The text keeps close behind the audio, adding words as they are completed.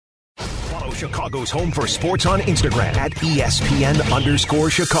Follow Chicago's Home for Sports on Instagram at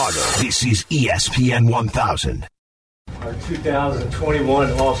ESPN_Chicago. This is ESPN 1000. Our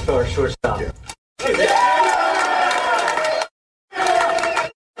 2021 All-Star shortstop.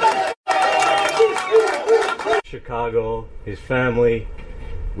 Chicago, his family,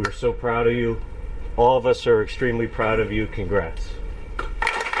 we're so proud of you. All of us are extremely proud of you. Congrats.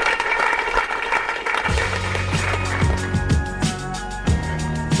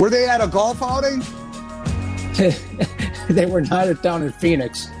 Were they at a golf outing? They were not down in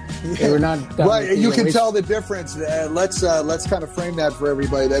Phoenix. They were not down right, you can tell the difference. Let's kind of frame that for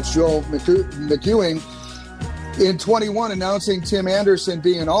everybody. That's Joel McEwing in 21 announcing Tim Anderson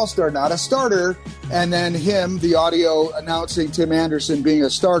being an all-star, not a starter, and then him, the audio, announcing Tim Anderson being a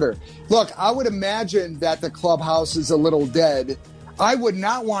starter. Look, I would imagine that the clubhouse is a little dead. I would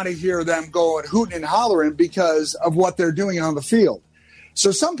not want to hear them going hooting and hollering because of what they're doing on the field.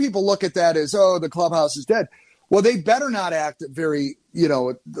 So some people look at that as, oh, the clubhouse is dead. Well, they better not act very,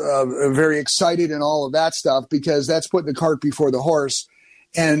 very excited and all of that stuff, because that's putting the cart before the horse.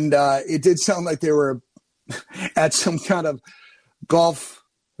 And it did sound like they were at some kind of golf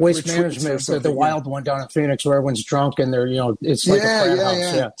waste management, the wild one down in Phoenix where everyone's drunk and they're, it's like a frat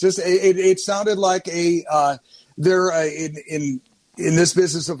house. Yeah. Just it sounded like they're in this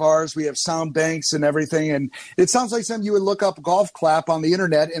business of ours, we have sound banks and everything, and it sounds like something you would look up golf clap on the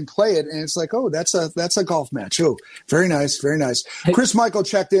internet and play it, and it's like, oh, that's a golf match. Oh, very nice, very nice. Hey, Chris Michael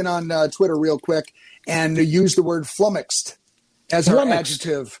checked in on Twitter real quick and used the word flummoxed as our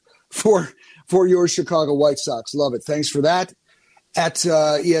adjective for your Chicago White Sox. Love it. Thanks for that. At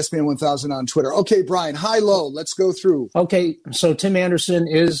ESPN 1000 on Twitter. Okay, Brian, high-low. Let's go through. Okay, so Tim Anderson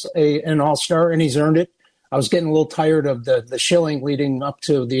is an all-star, and he's earned it. I was getting a little tired of the shilling leading up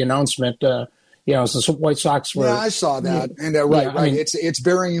to the announcement. So the White Sox were. Yeah, I saw that, and right. I mean, it's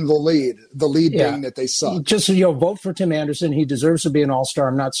burying the lead being that they suck. Just vote for Tim Anderson. He deserves to be an all-star.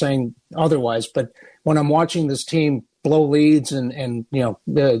 I'm not saying otherwise, but when I'm watching this team blow leads and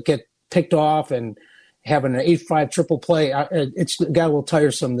get picked off and having an 8-5 triple play, it's got a little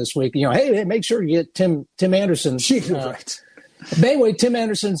tiresome this week. Hey, make sure you get Tim Anderson. Right. But anyway, Tim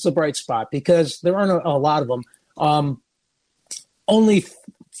Anderson's the bright spot because there aren't a lot of them. Only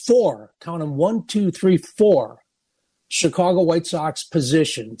 4, count them, 1, 2, 3, 4 Chicago White Sox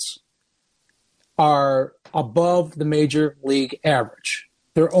positions are above the major league average.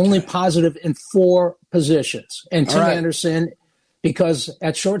 They're only positive in 4 positions. And Tim Anderson, because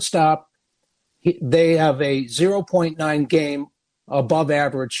at shortstop, they have a 0.9 game above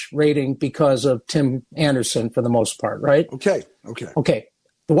average rating because of Tim Anderson for the most part, right? Okay.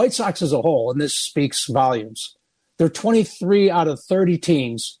 The White Sox as a whole, and this speaks volumes, they're 23 out of 30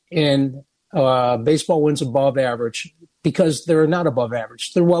 teams in baseball wins above average because they're not above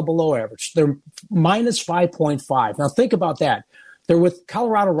average. They're well below average. They're minus 5.5. Now think about that. They're with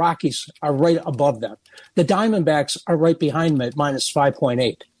Colorado Rockies are right above them. The Diamondbacks are right behind them at minus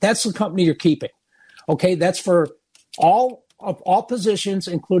 5.8. That's the company you're keeping. Okay, that's for all positions,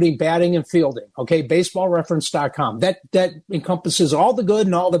 including batting and fielding. Okay, baseballreference.com. That encompasses all the good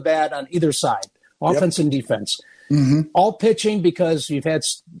and all the bad on either side, offense and defense. Mm-hmm. All pitching, because you've had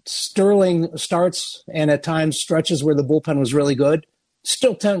sterling starts and at times stretches where the bullpen was really good.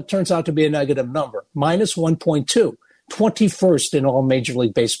 Still turns out to be a negative number, minus 1.2, 21st in all Major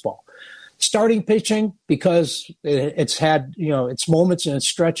League Baseball. Starting pitching, because it's had its moments and its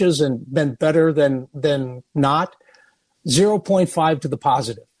stretches and been better than not, 0.5 to the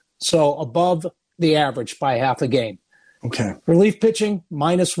positive. So above the average by half a game. Okay. Relief pitching,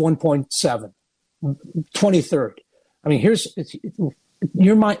 minus 1.7, 23rd. I mean, here's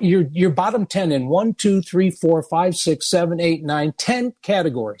your bottom 10 in 1, 2, 3, 4, 5, 6, 7, 8, 9, 10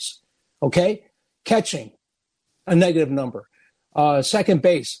 categories. Okay. Catching, a negative number. Second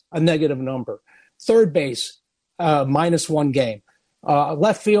base, a negative number. Third base, minus 1 game.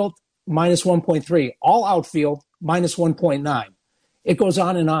 Left field, minus 1.3. All outfield, minus 1.9. It goes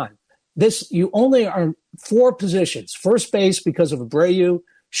on and on. You only are 4 positions. First base because of Abreu,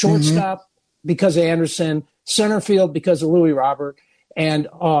 shortstop because of Anderson, center field because of Louis Robert, and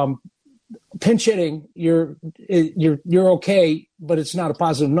pinch hitting, you're okay, but it's not a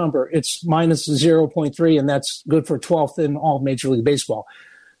positive number. It's minus 0.3, and that's good for 12th in all Major League Baseball.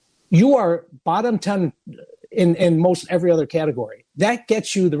 You are bottom 10 in most every other category. That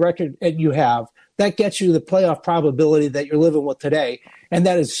gets you the record that you have. That gets you the playoff probability that you're living with today. And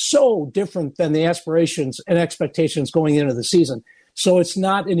that is so different than the aspirations and expectations going into the season. So it's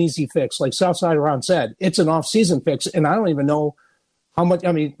not an easy fix. Like Southside Around said, it's an off-season fix, and I don't even know how much.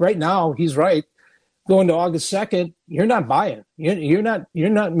 I mean, right now, he's right. going to August 2nd, you're not buying. You're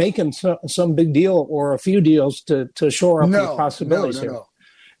not making some big deal or a few deals to shore up your possibilities here.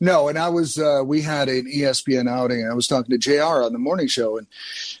 No, and I was we had an ESPN outing, and I was talking to JR on the morning show,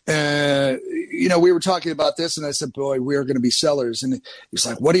 and we were talking about this, and I said, "Boy, we're going to be sellers." And he's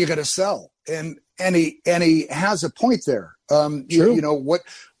like, "What are you going to sell?" And he has a point there.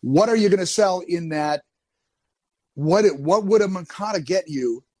 What are you going to sell in that? What would a Moncada get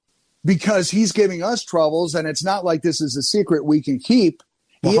you? Because he's giving us troubles, and it's not like this is a secret we can keep.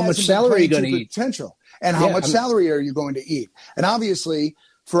 Well, how much salary are you going to eat? Potential, and how much salary are you going to eat? And obviously,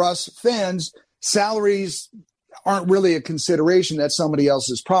 for us fans, salaries aren't really a consideration. That's somebody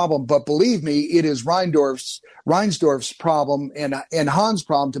else's problem. But believe me, it is Reinsdorf's problem and Hans'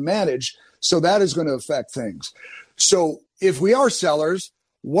 problem to manage. So that is going to affect things. So if we are sellers,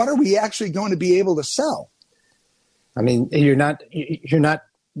 what are we actually going to be able to sell? I mean, you're not.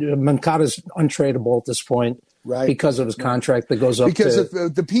 Moncada's untradeable at this point, right? Because of his contract that goes up. Because if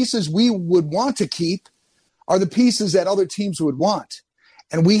the pieces we would want to keep are the pieces that other teams would want.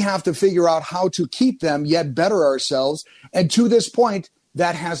 And we have to figure out how to keep them, yet better ourselves. And to this point,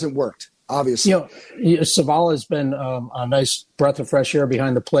 that hasn't worked, obviously. Zavala has been a nice breath of fresh air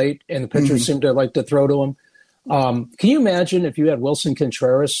behind the plate, and the pitchers seem to like to throw to him. Can you imagine if you had Wilson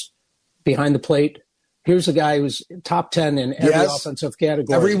Contreras behind the plate? Here's a guy who's top 10 in every offensive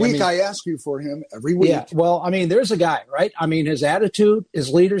category. Every week I ask you for him, every week. Yeah, well, I mean, there's a guy, right? I mean, his attitude, his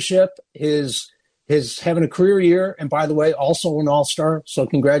leadership, his having a career year, and by the way, also an All-Star. So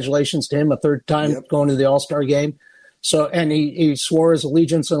congratulations to him, a third time going to the All-Star game. So, and he swore his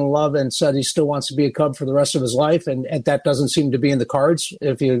allegiance and love and said he still wants to be a Cub for the rest of his life, and that doesn't seem to be in the cards.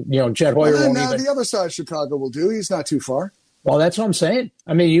 If Jed Hoyer won't even. The other side of Chicago will do. He's not too far. Well, that's what I'm saying.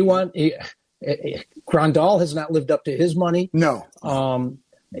 I mean, Grandal has not lived up to his money. No.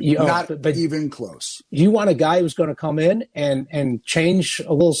 Not even close. You want a guy who's going to come in and change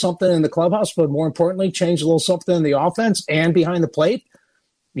a little something in the clubhouse, but more importantly, change a little something in the offense and behind the plate.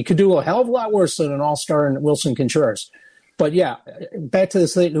 You could do a hell of a lot worse than an all-star in Wilson Contreras. But yeah, back to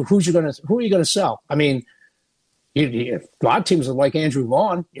this thing, who are you going to sell? I mean, a lot of teams are like Andrew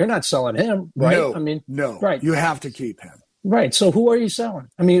Vaughn. You're not selling him, right? No. Right. You have to keep him. Right. So who are you selling?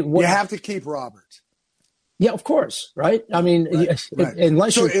 I mean, you have to keep Robert. Yeah, of course, right? I mean,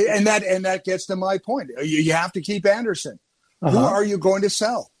 unless you and that gets to my point. You have to keep Anderson. Who are you going to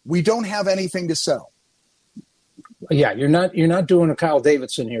sell? We don't have anything to sell. Yeah, you're not doing a Kyle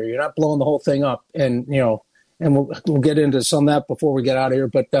Davidson here. You're not blowing the whole thing up, and we'll get into some of that before we get out of here.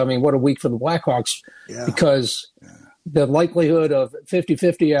 But I mean, what a week for the Blackhawks because the likelihood of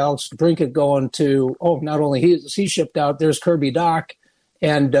 50-50 Alex DeBrincat going to not only he shipped out. There's Kirby Dach,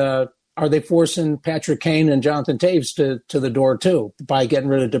 and are they forcing Patrick Kane and Jonathan Taves to the door too by getting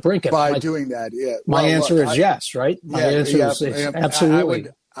rid of DeBrincat? By doing that, yeah. My answer is yes, right? My answer is absolutely.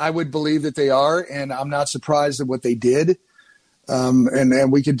 I would believe that they are, and I'm not surprised at what they did.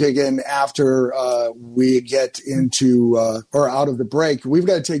 And we can dig in after we get into or out of the break. We've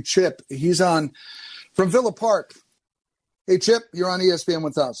got to take Chip. He's on from Villa Park. Hey, Chip, you're on ESPN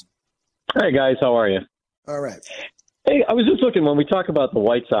 1000. Hey, guys. How are you? All right. Hey, I was just looking when we talk about the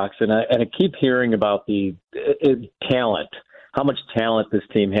White Sox, and I keep hearing about the talent, how much talent this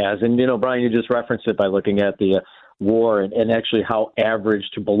team has. And, Brian, you just referenced it by looking at the WAR and actually how average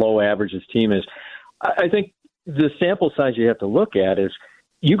to below average this team is. I think the sample size you have to look at is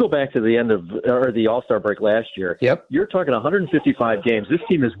you go back to the end of or the All-Star break last year. Yep. You're talking 155 games. This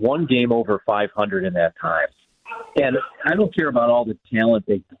team is one game over 500 in that time. And I don't care about all the talent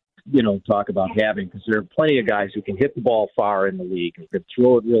they talk about having, because there are plenty of guys who can hit the ball far in the league and can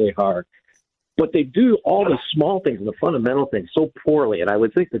throw it really hard. But they do all the small things and the fundamental things so poorly. And I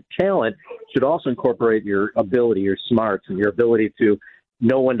would think the talent should also incorporate your ability, your smarts, and your ability to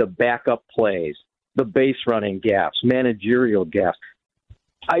know when to back up plays, the base running gaps, managerial gaps.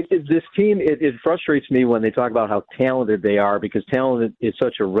 This team, it frustrates me when they talk about how talented they are, because talent is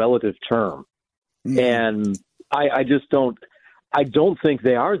such a relative term. And I just don't. I don't think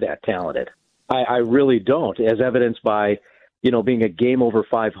they are that talented. I really don't, as evidenced by, being a game over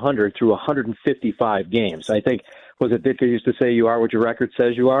 500 through 155 games. I think, was it Ditka used to say, you are what your record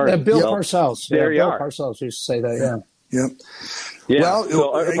says you are? Bill Parcells. There you are. Bill Parcells used to say that, yeah.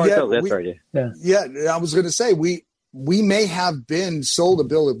 Well, I was going to say, we may have been sold a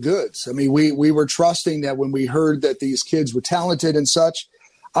bill of goods. I mean, we were trusting that when we heard that these kids were talented and such.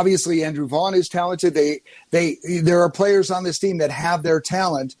 Obviously, Andrew Vaughn is talented. There are players on this team that have their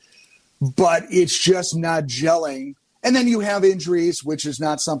talent, but it's just not gelling. And then you have injuries, which is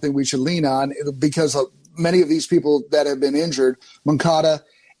not something we should lean on, because many of these people that have been injured, Moncada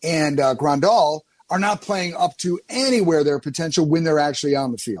and Grandal, are not playing up to anywhere their potential when they're actually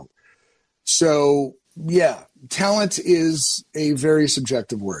on the field. So, yeah, talent is a very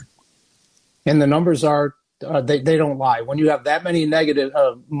subjective word. And the numbers are, they don't lie. When you have that many negative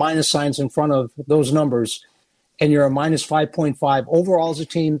minus signs in front of those numbers, and you're a minus 5.5 overall as a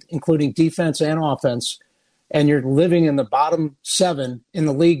team, including defense and offense, and you're living in the bottom 7 in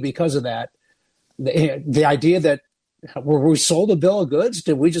the league because of that, the idea that were we sold a bill of goods?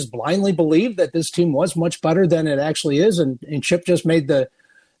 Did we just blindly believe that this team was much better than it actually is? And Chip just made the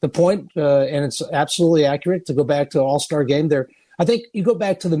point, and it's absolutely accurate, to go back to All-Star game there. I think you go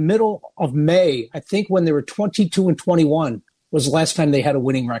back to the middle of May, I think when they were 22-21 was the last time they had a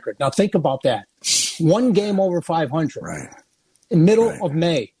winning record. Now think about that. One game over 500. Right. In middle of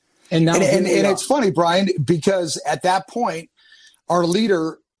May. And now and it's funny, Brian, because at that point, our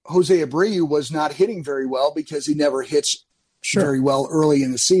leader, Jose Abreu, was not hitting very well because he never hits very well early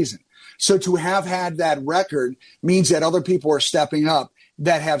in the season. So to have had that record means that other people are stepping up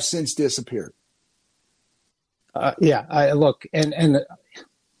that have since disappeared. Look,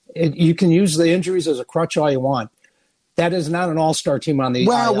 you can use the injuries as a crutch all you want. That is not an all-star team on the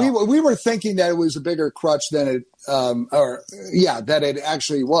IL. We were thinking that it was a bigger crutch than it, that it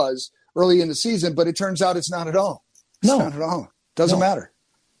actually was early in the season, but it turns out it's not at all. Not at all. Doesn't matter.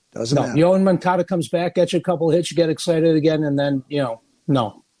 Doesn't matter. Yoan Moncada comes back, gets you a couple of hits, you get excited again, and then,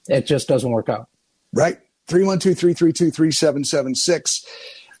 no, it just doesn't work out. Right. 312-332-3776.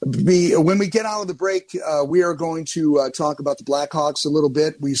 When we get out of the break, we are going to talk about the Blackhawks a little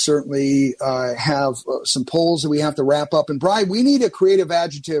bit. We certainly have some polls that we have to wrap up. And, Brian, we need a creative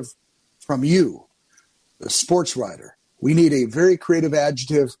adjective from you, the sports writer. We need a very creative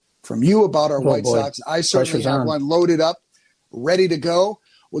adjective from you about our White Sox. I certainly have one loaded up, ready to go.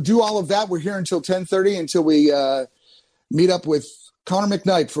 We'll do all of that. We're here until 10:30 until we meet up with Connor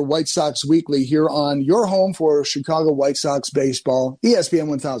McKnight for White Sox Weekly here on your home for Chicago White Sox baseball, ESPN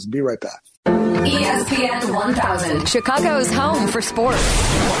 1000. Be right back. ESPN 1000, Chicago's home for sports.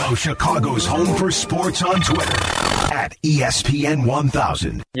 Follow Chicago's home for sports on Twitter at ESPN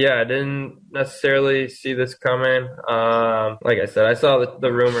 1000. Yeah, I didn't necessarily see this coming. Like I said, I saw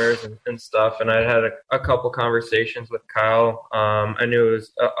the rumors and stuff, and I had a couple conversations with Kyle. I knew it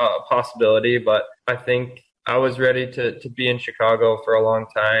was a possibility, but I think I was ready to be in Chicago for a long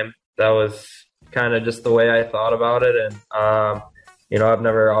time. That was kind of just the way I thought about it. And, I've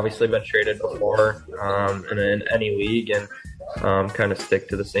never obviously been traded before in any league, and kind of stick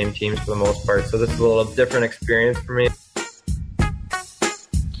to the same teams for the most part. So this is a little different experience for me.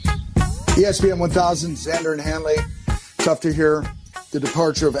 ESPN 1000, Xander and Hanley. Tough to hear the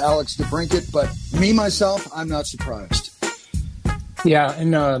departure of Alex DeBrincat, but myself, I'm not surprised. Yeah,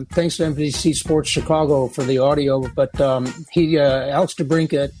 and thanks to NBC Sports Chicago for the audio. But Alex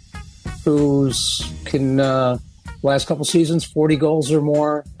DeBrincat, who's last couple seasons, 40 goals or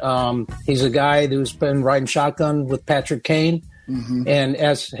more. He's a guy who's been riding shotgun with Patrick Kane, and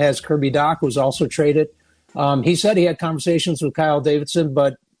as has Kirby Dach, who's also traded. He said he had conversations with Kyle Davidson,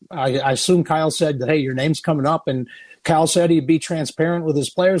 but I assume Kyle said, hey, your name's coming up. And Kyle said he'd be transparent with his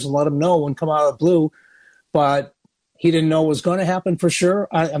players and let them know when come out of the blue. But he didn't know what was going to happen for sure.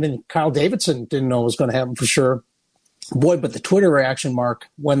 I mean, Kyle Davidson didn't know what was going to happen for sure. Boy, but the Twitter reaction, Mark,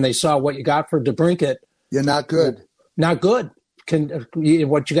 when they saw what you got for DeBrincat. Yeah, not good. Not good.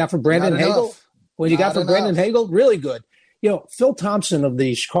 What you got for Brandon Hagel? What you got for Brandon Hagel? Really good. Phil Thompson of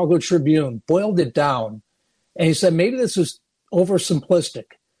the Chicago Tribune boiled it down, and he said maybe this is oversimplistic,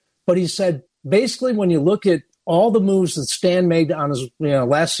 but he said basically when you look at all the moves that Stan made on his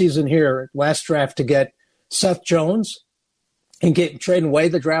last season here, last draft to get Seth Jones and trading away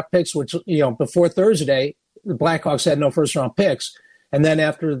the draft picks, which before Thursday the Blackhawks had no first round picks, and then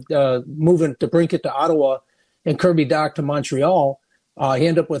after moving DeBrincat to Ottawa and Kirby Dach to Montreal, he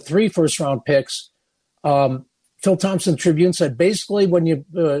ended up with 3 first-round picks. Phil Thompson Tribune said, basically, when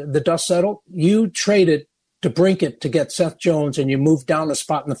the dust settled, you traded DeBrincat to get Seth Jones, and you moved down a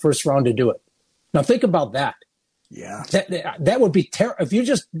spot in the first round to do it. Now, think about that. Yeah. That would be terrible. If you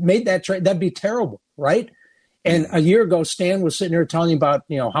just made that trade, that'd be terrible, right? And a year ago, Stan was sitting here telling you about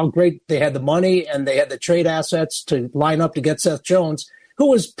how great they had the money and they had the trade assets to line up to get Seth Jones, who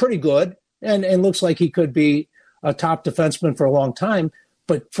was pretty good and looks like he could be a top defenseman for a long time.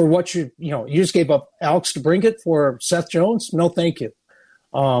 But for what you just gave up Alex DeBrincat for Seth Jones? No, thank you.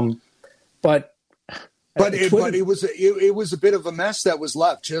 But it was a bit of a mess that was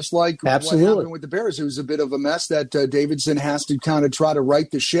left, just like what happened with the Bears. It was a bit of a mess that Davidson has to kind of try to right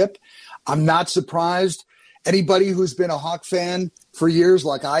the ship. I'm not surprised. Anybody who's been a Hawk fan for years,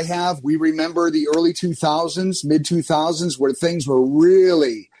 like I have, we remember the early 2000s, mid 2000s, where things were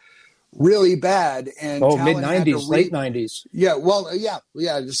really, really bad. And mid-90s, late 90s. Yeah, well,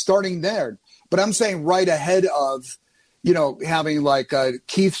 yeah, starting there. But I'm saying right ahead of, having like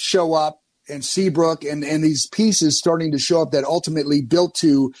Keith show up and Seabrook and these pieces starting to show up that ultimately built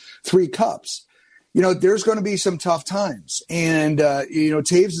to 3 cups. There's going to be some tough times. And,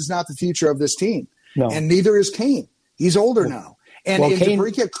 Taves is not the future of this team. No. And neither is Kane. He's older now. And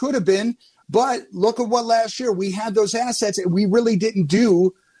DeBrincat could have been. But look at what last year. We had those assets, and we really didn't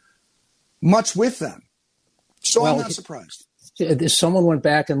do much with them. So I'm not surprised. If someone went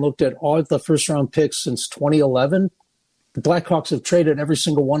back and looked at all the first-round picks since 2011, the Blackhawks have traded every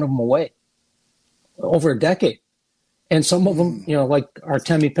single one of them away over a decade. And some of them, like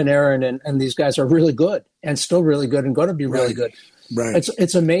Artemi Panarin and these guys are really good and still really good and going to be really good. Right.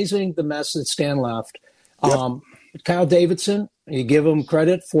 It's amazing the mess that Stan left. Yep. Kyle Davidson, you give him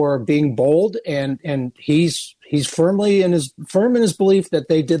credit for being bold, and he's firm in his belief that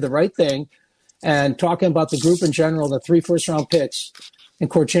they did the right thing. And talking about the group in general, the 3 first-round picks, and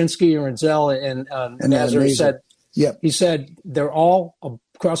Korchinski and Rinzel and Nazar said, he said they're all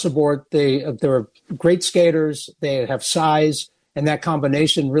across the board. They're great skaters. They have size, and that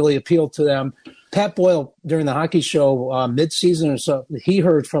combination really appealed to them. Pat Boyle, during the hockey show mid-season or so, he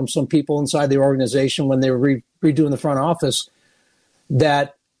heard from some people inside the organization when they were redoing the front office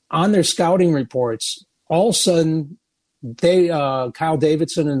that on their scouting reports, all of a sudden, Kyle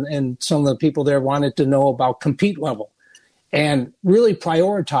Davidson and some of the people there wanted to know about compete level and really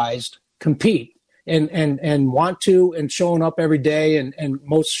prioritized compete and want to and showing up every day and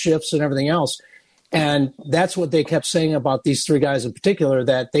most shifts and everything else. And that's what they kept saying about these 3 guys in particular,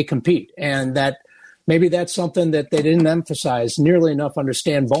 that they compete, and that maybe that's something that they didn't emphasize nearly enough under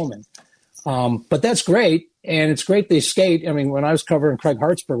Stan Bowman. But that's great. And it's great they skate. I mean, when I was covering Craig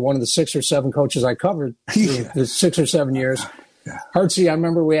Hartsburg, one of the 6 or 7 coaches I covered the 6 or 7 years, Hartsy, I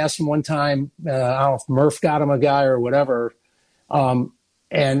remember we asked him one time, I don't know if Murph got him a guy or whatever,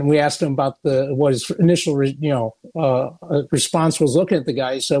 and we asked him about what his initial response was looking at the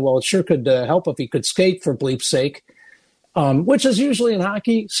guy. He said, well, it sure could help if he could skate, for bleep's sake, which is usually in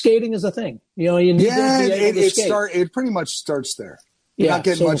hockey, skating is a thing. You need to be able to skate. It pretty much starts there. You're not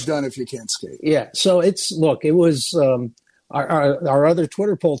getting much done if you can't skate. Yeah. So it was our other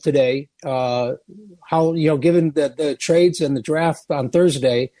Twitter poll today, how, given the trades and the draft on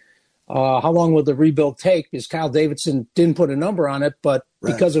Thursday, how long will the rebuild take? Because Kyle Davidson didn't put a number on it, but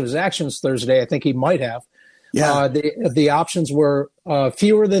because of his actions Thursday, I think he might have. Yeah. The options were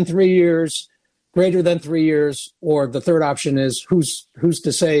fewer than 3 years, greater than 3 years, or the third option is who's going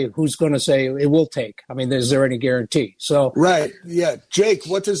to say it will take. I mean, is there any guarantee? So right, yeah, Jake,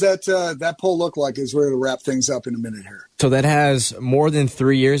 what does that poll look like? As we're going to wrap things up in a minute here. So that has more than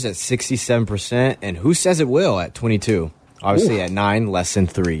 3 years at 67%, and who says it will at 22? Obviously, at 9, less than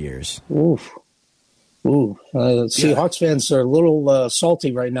 3 years. Oof. Ooh, Hawks fans are a little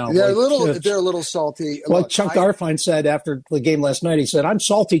salty right now. Yeah, they're a little salty. Like Chuck Garfien said after the game last night, he said, I'm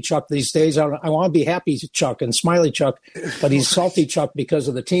salty Chuck these days. I want to be happy Chuck and smiley Chuck, but he's salty Chuck because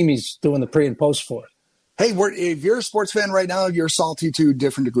of the team he's doing the pre and post for. Hey, if you're a sports fan right now, you're salty to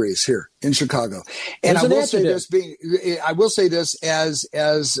different degrees here in Chicago. And I will say this as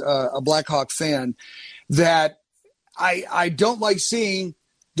a Blackhawk fan, that I don't like seeing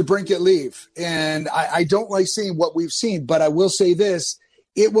DeBrincat leave, and I don't like seeing what we've seen, but I will say this,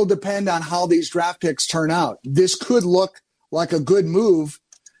 it will depend on how these draft picks turn out. This could look like a good move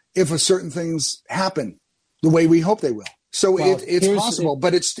if certain things happen the way we hope they will. So it's possible,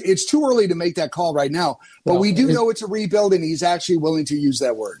 but it's too early to make that call right now. But we do know it's a rebuild, and he's actually willing to use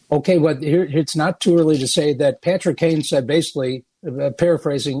that word. Okay, but it's not too early to say that Patrick Kane said, basically,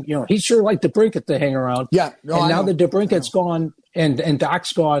 paraphrasing, he'd sure like DeBrincat to hang around. Yeah. And now that DeBrincat's gone and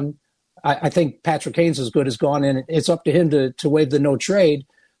Doc's gone, I think Patrick Kane's as good as gone, and it's up to him to waive the no trade,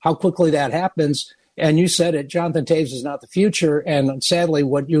 how quickly that happens. And you said it, Jonathan Toews is not the future. And sadly,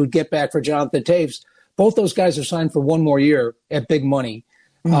 what you would get back for Jonathan Toews, both those guys are signed for one more year at big money.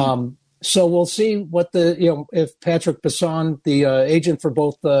 Mm-hmm. So we'll see what if Patrick Bisson, the agent for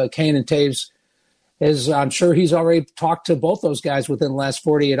both Kane and Toews, I'm sure he's already talked to both those guys within the last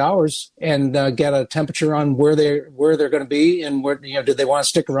 48 hours and get a temperature on where they're going to be and where do they want to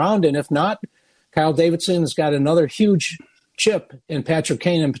stick around, and if not, Kyle Davidson has got another huge chip in Patrick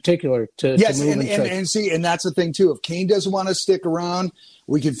Kane in particular to move and that's the thing too. If Kane doesn't want to stick around,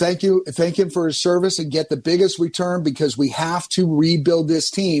 we can thank him for his service and get the biggest return, because we have to rebuild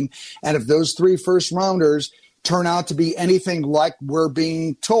this team. And if those 3 first rounders turn out to be anything like we're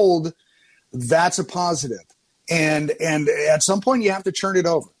being told, that's a positive. And at some point you have to turn it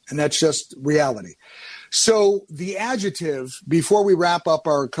over, and that's just reality. So the adjective, before we wrap up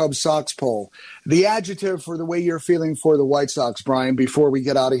our Cubs-Sox poll, the adjective for the way you're feeling for the White Sox, Brian, before we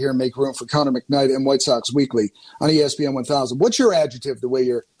get out of here and make room for Connor McKnight and White Sox Weekly on ESPN 1000. What's your adjective, the way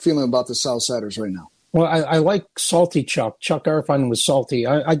you're feeling about the Southsiders right now? Well, I like salty Chuck. Chuck Garfien was salty.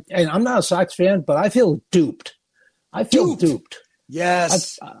 And I'm not a Sox fan, but I feel duped. I feel duped.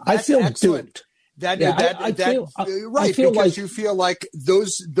 Yes. I feel duped. Right, I feel because like, you feel like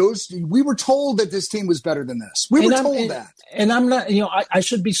those we were told that this team was better than this. We were told that. And I'm not, I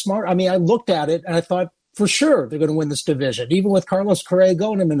should be smart. I mean, I looked at it and I thought for sure they're going to win this division, even with Carlos Correa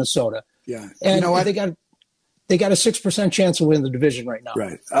going to Minnesota. Yeah. And you know what? They got a 6% chance of winning the division right now.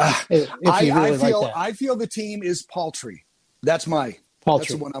 Right. I feel the team is paltry. That's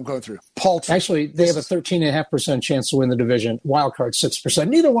the one I'm going through. Paltry. Actually, they have a 13.5% chance to win the division. Wild card 6%.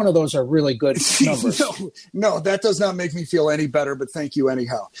 Neither one of those are really good numbers. No, that does not make me feel any better. But thank you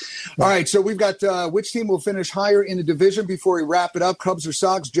anyhow. All right, so we've got which team will finish higher in the division before we wrap it up? Cubs or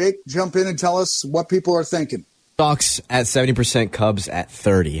Sox? Jake, jump in and tell us what people are thinking. Sox at 70%, Cubs at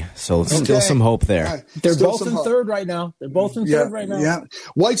 30%. So still some hope there. They're both in third right now. Yeah.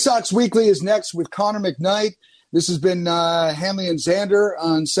 White Sox Weekly is next with Connor McKnight. This has been Hanley and Xander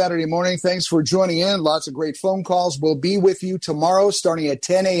on Saturday morning. Thanks for joining in. Lots of great phone calls. We'll be with you tomorrow starting at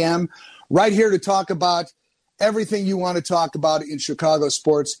 10 a.m. right here to talk about everything you want to talk about in Chicago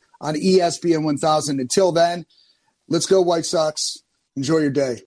sports on ESPN 1000. Until then, let's go White Sox. Enjoy your day.